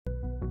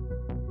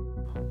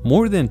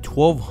More than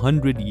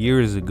 1200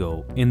 years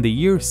ago, in the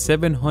year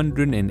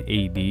 700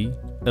 AD,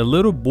 a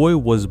little boy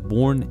was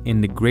born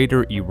in the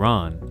greater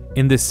Iran,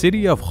 in the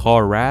city of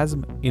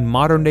Khwarazm in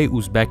modern-day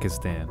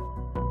Uzbekistan.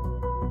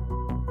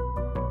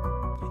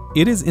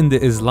 It is in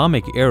the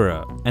Islamic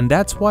era, and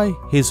that's why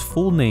his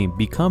full name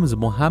becomes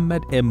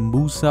Muhammad ibn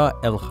Musa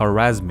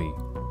al-Khwarazmi,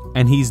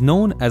 and he's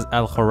known as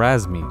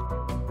al-Khwarazmi.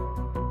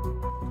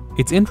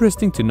 It's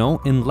interesting to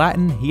know, in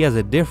Latin he has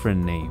a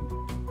different name.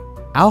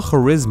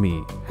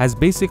 Al-Khwarizmi has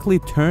basically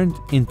turned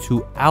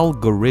into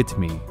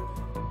algorithmy.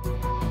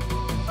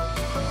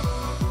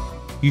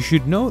 You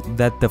should note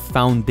that the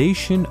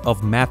foundation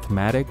of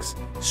mathematics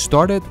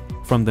started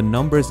from the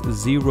numbers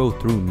 0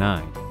 through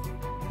 9,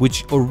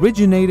 which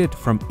originated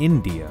from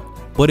India,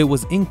 but it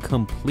was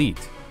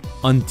incomplete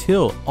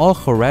until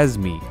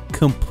Al-Khwarizmi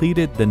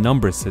completed the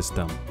number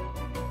system.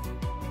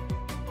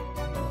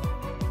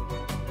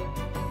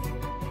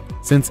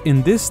 Since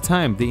in this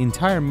time the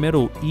entire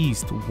Middle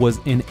East was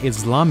in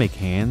Islamic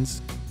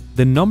hands,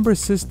 the number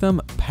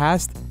system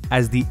passed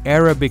as the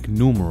Arabic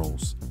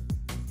numerals,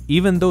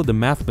 even though the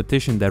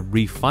mathematician that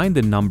refined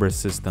the number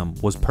system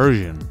was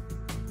Persian.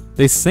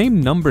 The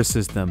same number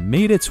system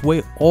made its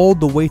way all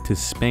the way to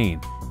Spain,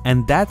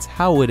 and that's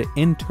how it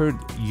entered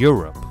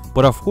Europe.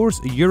 But of course,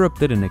 Europe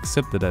didn't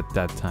accept it at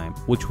that time,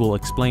 which we'll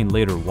explain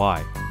later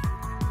why.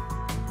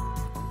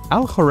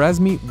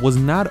 Al-Khwarizmi was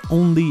not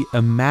only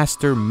a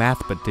master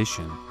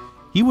mathematician,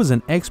 he was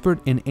an expert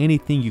in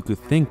anything you could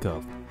think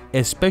of,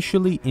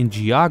 especially in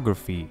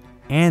geography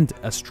and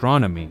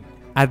astronomy.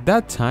 At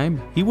that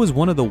time, he was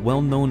one of the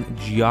well-known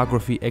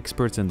geography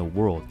experts in the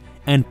world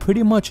and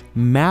pretty much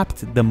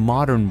mapped the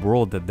modern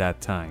world at that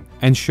time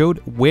and showed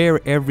where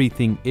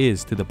everything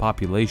is to the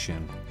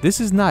population. This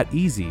is not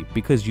easy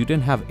because you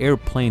didn't have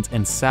airplanes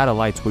and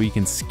satellites where you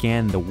can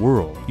scan the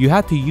world. You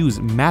had to use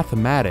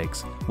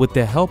mathematics with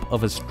the help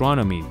of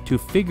astronomy to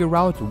figure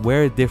out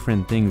where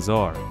different things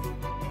are.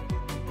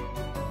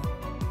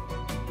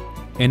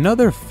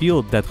 Another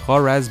field that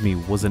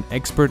Khwarazmi was an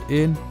expert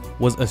in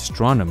was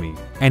astronomy,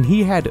 and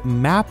he had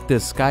mapped the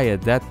sky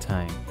at that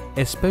time,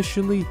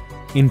 especially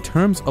in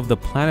terms of the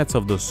planets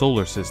of the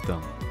solar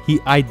system. He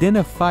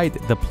identified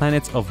the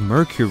planets of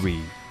Mercury,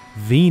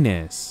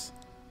 Venus,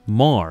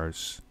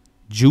 Mars,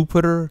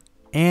 Jupiter,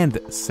 and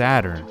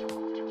Saturn.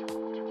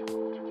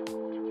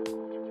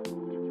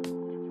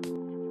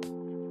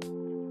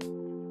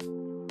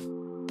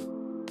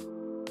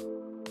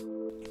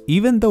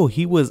 Even though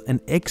he was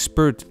an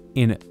expert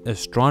in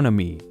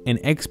astronomy, an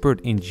expert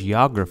in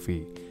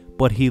geography,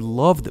 but he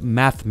loved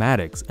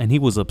mathematics and he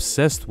was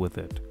obsessed with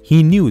it.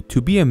 He knew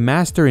to be a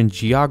master in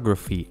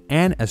geography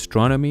and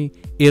astronomy,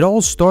 it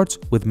all starts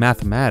with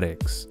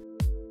mathematics.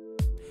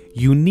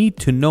 You need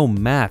to know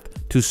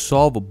math to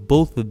solve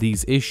both of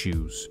these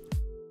issues.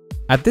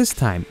 At this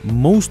time,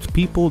 most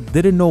people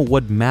didn't know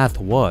what math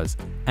was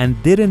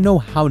and didn't know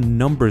how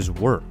numbers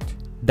worked.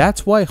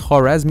 That's why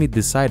Khwarazmi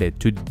decided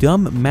to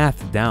dumb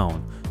math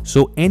down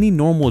so any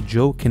normal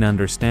Joe can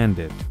understand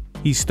it.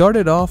 He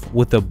started off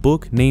with a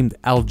book named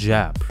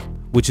Algebra,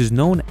 which is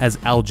known as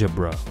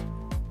Algebra.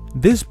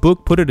 This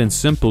book put it in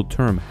simple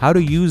terms how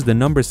to use the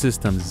number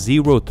system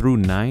 0 through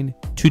 9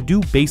 to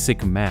do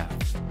basic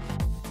math.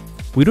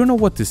 We don't know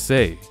what to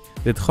say.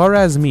 Did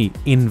Khwarazmi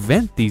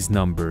invent these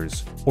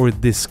numbers or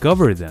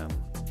discover them?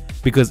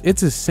 Because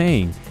it's a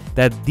saying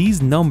that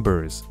these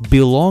numbers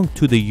belong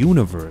to the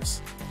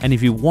universe, and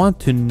if you want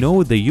to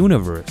know the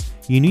universe,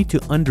 you need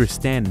to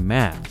understand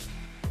math.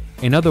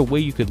 Another way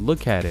you could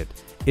look at it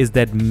is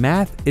that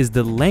math is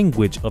the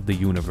language of the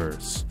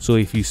universe. So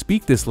if you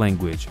speak this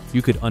language,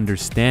 you could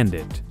understand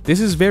it.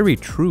 This is very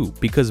true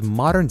because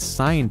modern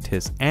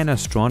scientists and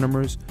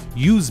astronomers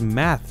use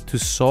math to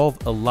solve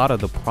a lot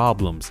of the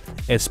problems,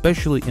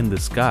 especially in the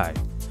sky.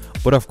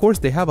 But of course,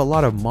 they have a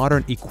lot of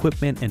modern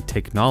equipment and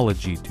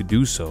technology to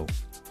do so.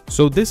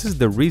 So this is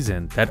the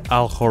reason that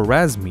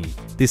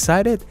Al-Khwarizmi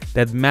decided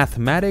that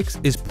mathematics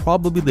is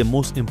probably the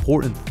most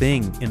important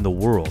thing in the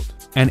world,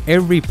 and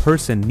every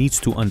person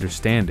needs to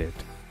understand it.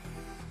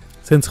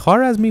 Since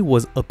Khwarazmi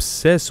was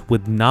obsessed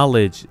with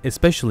knowledge,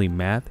 especially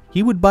math,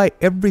 he would buy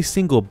every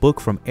single book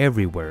from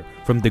everywhere,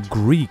 from the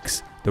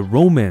Greeks, the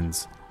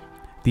Romans,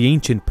 the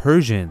ancient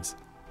Persians,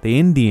 the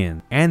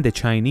Indian, and the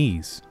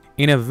Chinese.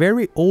 In a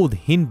very old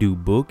Hindu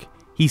book,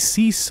 he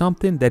sees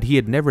something that he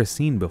had never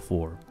seen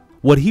before.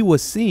 What he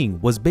was seeing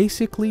was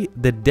basically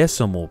the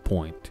decimal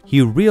point.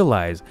 He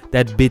realized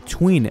that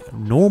between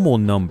normal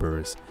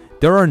numbers,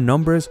 there are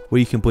numbers where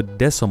you can put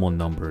decimal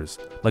numbers,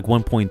 like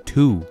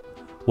 1.2,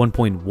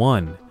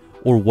 1.1,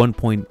 or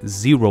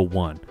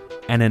 1.01,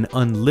 and an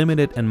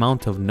unlimited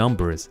amount of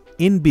numbers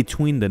in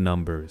between the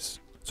numbers.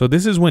 So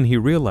this is when he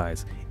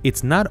realized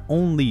it's not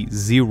only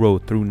 0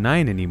 through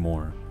 9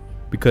 anymore,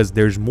 because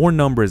there's more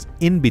numbers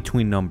in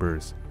between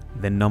numbers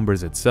than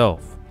numbers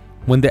itself.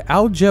 When the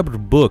Algebra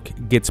book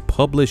gets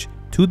published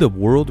to the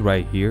world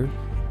right here,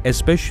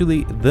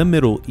 especially the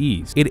Middle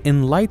East, it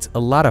enlightens a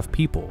lot of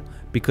people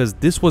because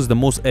this was the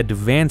most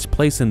advanced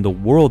place in the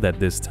world at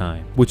this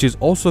time, which is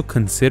also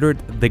considered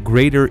the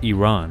Greater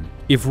Iran.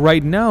 If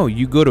right now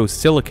you go to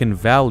Silicon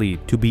Valley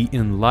to be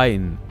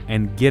enlightened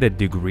and get a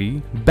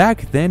degree,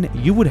 back then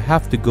you would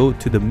have to go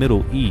to the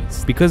Middle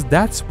East because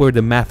that's where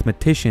the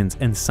mathematicians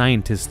and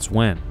scientists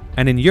went.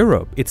 And in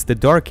Europe, it's the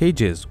Dark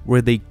Ages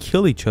where they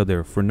kill each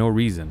other for no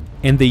reason.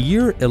 In the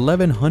year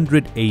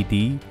 1100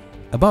 AD,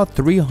 about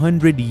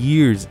 300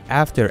 years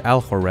after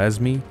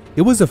Al-Khwarizmi,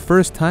 it was the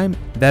first time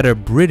that a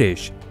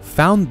British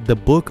found the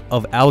book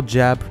of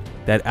Algebra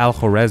that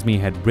Al-Khwarizmi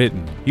had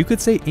written. You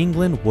could say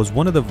England was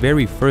one of the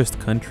very first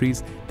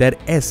countries that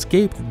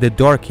escaped the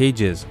Dark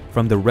Ages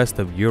from the rest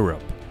of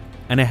Europe.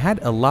 And it had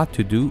a lot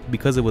to do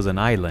because it was an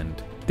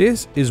island.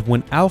 This is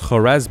when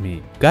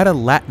Al-Khwarizmi got a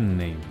Latin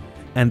name,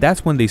 and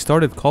that's when they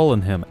started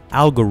calling him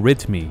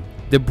Algorithmi.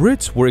 The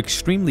Brits were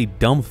extremely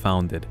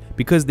dumbfounded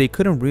because they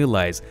couldn't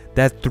realize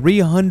that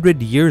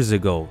 300 years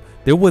ago,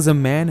 there was a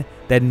man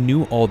that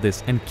knew all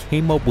this and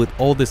came up with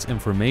all this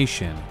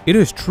information. It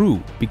is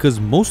true because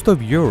most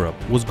of Europe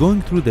was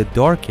going through the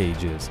Dark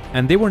Ages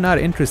and they were not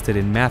interested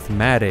in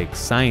mathematics,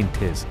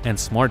 scientists, and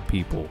smart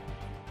people.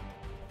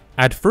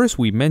 At first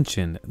we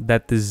mentioned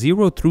that the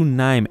 0 through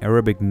 9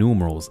 Arabic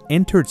numerals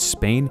entered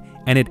Spain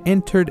and it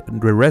entered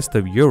the rest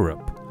of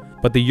Europe.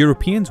 But the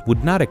Europeans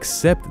would not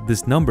accept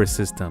this number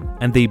system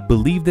and they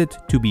believed it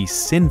to be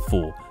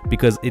sinful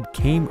because it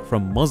came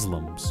from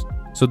Muslims.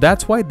 So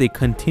that's why they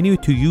continue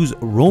to use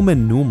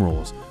Roman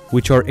numerals,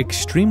 which are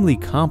extremely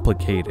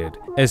complicated,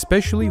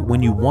 especially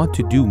when you want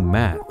to do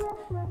math.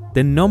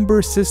 The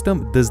number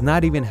system does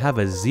not even have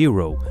a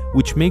 0,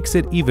 which makes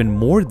it even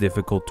more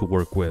difficult to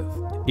work with.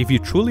 If you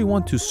truly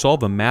want to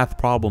solve a math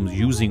problem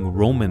using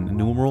Roman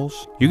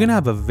numerals, you're gonna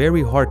have a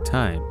very hard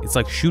time. It's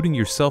like shooting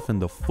yourself in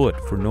the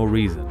foot for no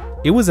reason.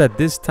 It was at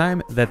this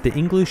time that the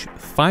English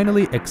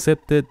finally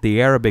accepted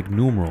the Arabic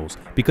numerals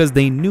because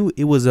they knew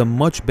it was a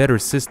much better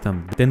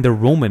system than the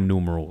Roman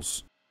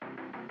numerals.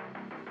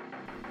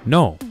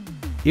 No,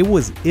 it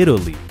was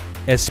Italy,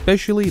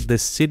 especially the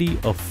city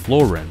of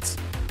Florence,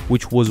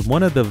 which was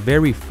one of the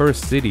very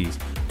first cities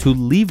to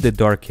leave the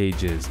Dark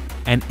Ages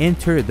and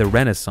enter the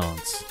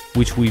Renaissance,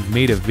 which we've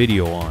made a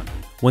video on.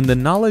 When the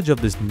knowledge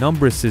of this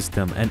number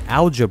system and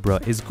algebra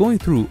is going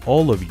through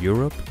all of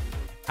Europe,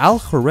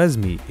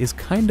 Al-Khwarizmi is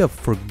kind of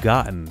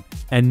forgotten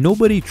and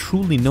nobody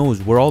truly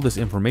knows where all this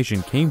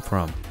information came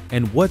from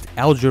and what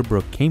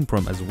algebra came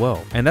from as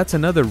well. And that's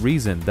another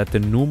reason that the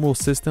numeral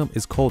system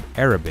is called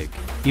Arabic,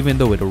 even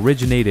though it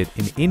originated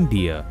in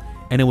India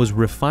and it was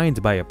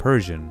refined by a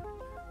Persian.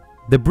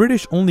 The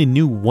British only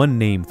knew one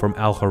name from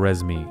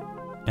Al-Khwarizmi,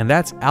 and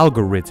that's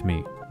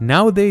algorithmy.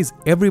 Nowadays,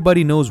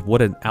 everybody knows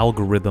what an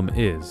algorithm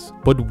is,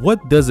 but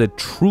what does it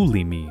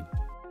truly mean?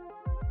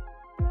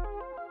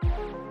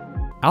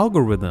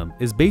 Algorithm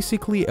is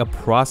basically a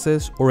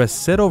process or a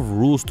set of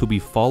rules to be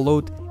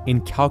followed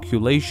in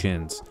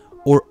calculations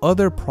or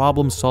other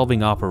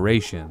problem-solving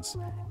operations,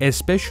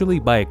 especially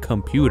by a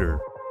computer.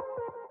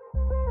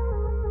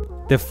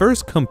 The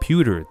first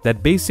computer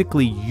that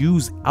basically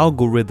used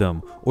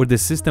algorithm or the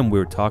system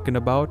we're talking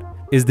about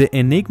is the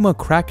Enigma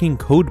cracking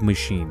code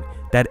machine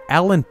that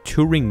Alan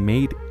Turing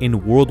made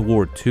in World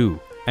War II,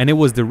 and it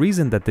was the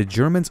reason that the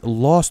Germans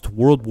lost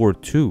World War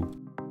II.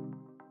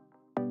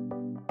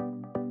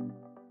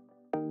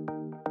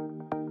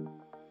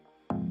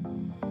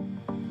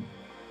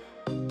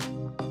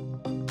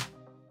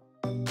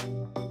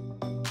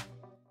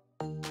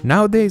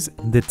 Nowadays,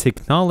 the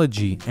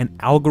technology and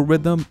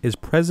algorithm is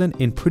present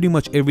in pretty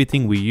much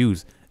everything we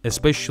use,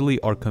 especially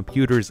our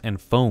computers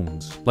and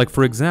phones. Like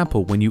for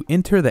example, when you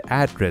enter the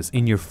address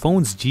in your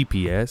phone's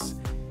GPS,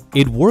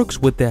 it works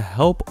with the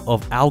help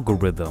of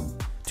algorithm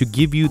to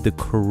give you the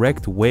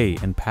correct way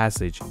and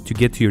passage to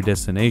get to your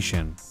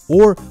destination.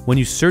 Or when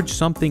you search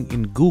something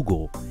in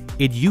Google,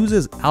 it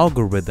uses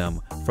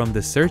algorithm from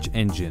the search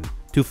engine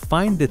to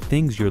find the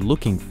things you're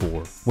looking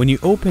for. When you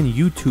open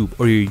YouTube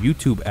or your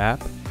YouTube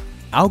app,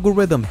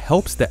 algorithm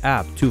helps the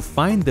app to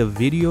find the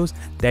videos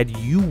that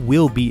you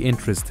will be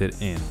interested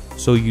in,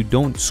 so you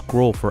don't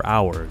scroll for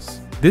hours.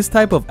 This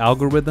type of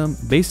algorithm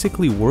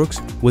basically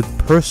works with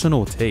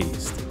personal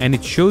taste, and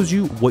it shows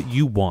you what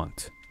you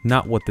want,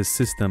 not what the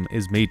system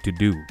is made to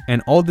do.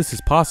 And all this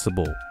is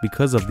possible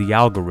because of the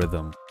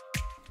algorithm.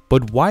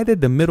 But why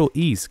did the Middle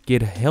East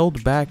get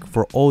held back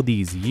for all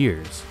these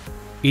years?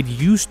 It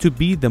used to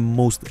be the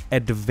most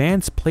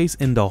advanced place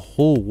in the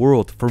whole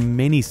world for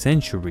many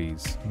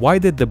centuries. Why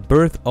did the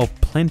birth of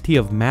plenty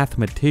of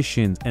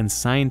mathematicians and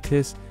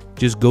scientists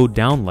just go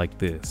down like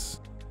this?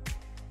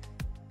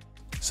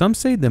 Some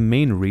say the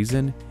main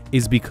reason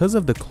is because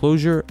of the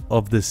closure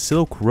of the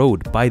Silk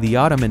Road by the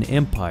Ottoman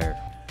Empire,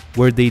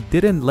 where they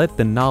didn't let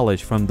the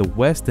knowledge from the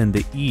West and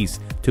the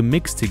East to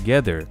mix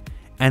together,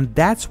 and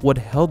that's what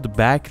held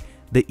back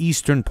the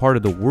eastern part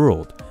of the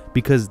world,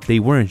 because they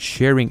weren't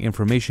sharing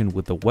information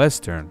with the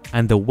Western,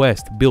 and the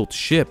West built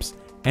ships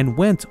and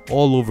went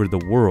all over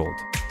the world.